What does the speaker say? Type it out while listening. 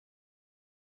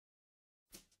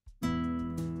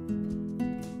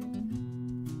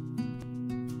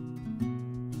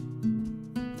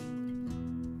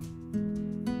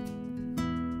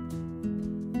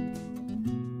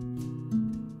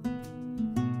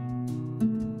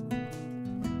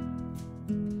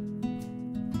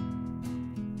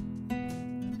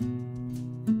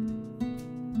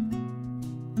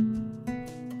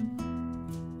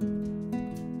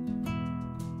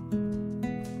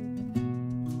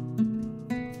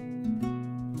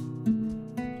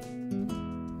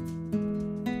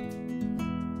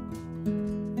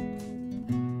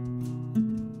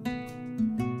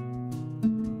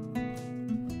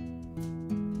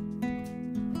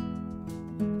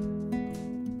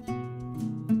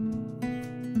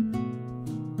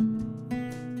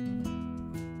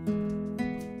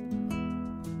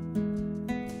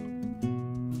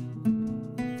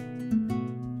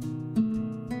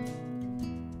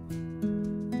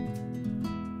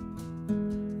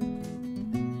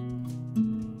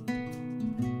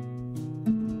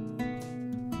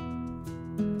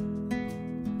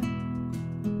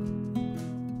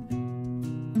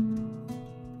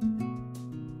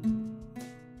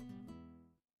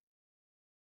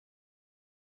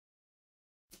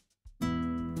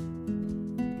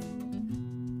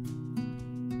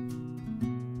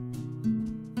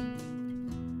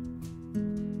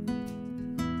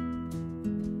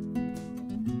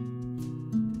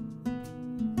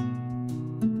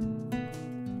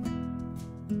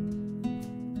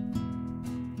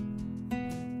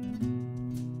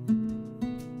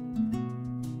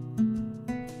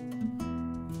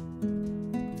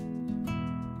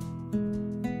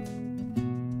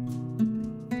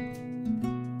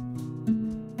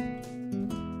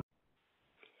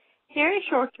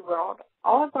Shorkie World,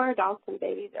 all of our adults and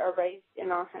babies are raised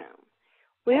in our home.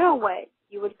 We are what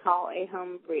you would call a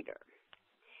home breeder.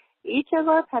 Each of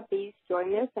our puppies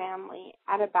join their family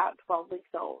at about 12 weeks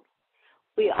old.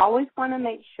 We always want to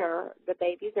make sure the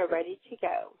babies are ready to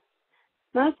go.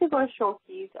 Most of our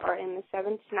Shorkies are in the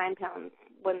 7 to 9 pounds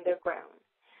when they're grown,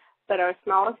 but our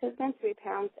smallest has been 3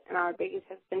 pounds and our biggest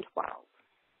has been 12.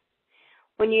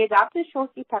 When you adopt a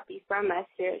Shorkie puppy from us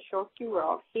here at Shorkie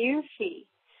World, he or she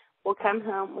will come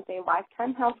home with a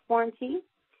lifetime health warranty,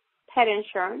 pet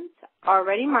insurance,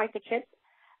 already microchipped,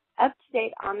 up to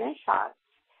date on their shots.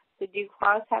 The dew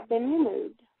claws have been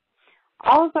removed.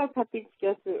 All of our puppies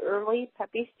go through early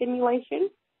puppy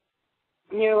stimulation,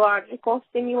 neurological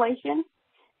stimulation,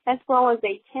 as well as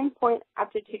a 10-point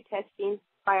aptitude testing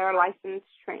by our licensed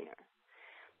trainer.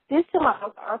 This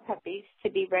allows our puppies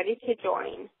to be ready to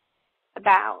join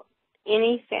about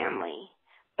any family,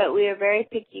 but we are very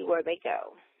picky where they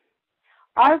go.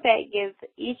 Our vet gives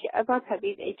each of our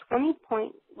puppies a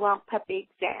 20-point well puppy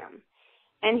exam,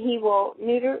 and he will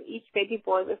neuter each baby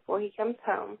boy before he comes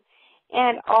home,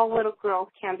 and all little girls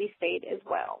can be spayed as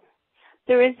well.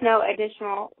 There is no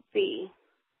additional fee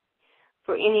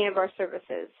for any of our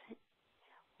services.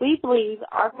 We believe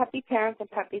our puppy parents and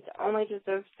puppies only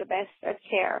deserve the best of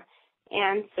care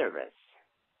and service.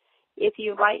 If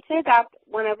you'd like to adopt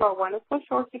one of our wonderful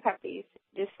Shorkie puppies,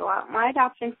 just fill out my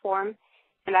adoption form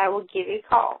and I will give you a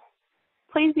call.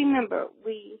 Please remember,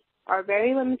 we are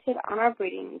very limited on our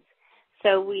breedings,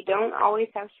 so we don't always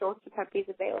have Shorkie puppies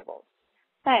available.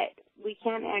 But we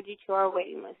can add you to our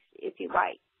waiting list if you'd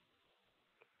like.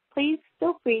 Please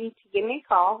feel free to give me a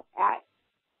call at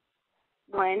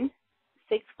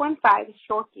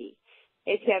 1-615-SHORKIE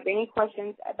if you have any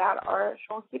questions about our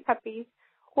Shorkie puppies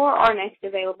or our next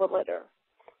available litter.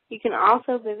 You can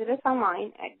also visit us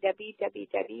online at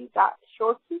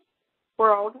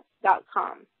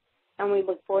www.ShorkieWorld.com, and we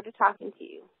look forward to talking to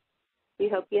you. We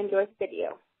hope you enjoyed the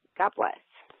video. God bless.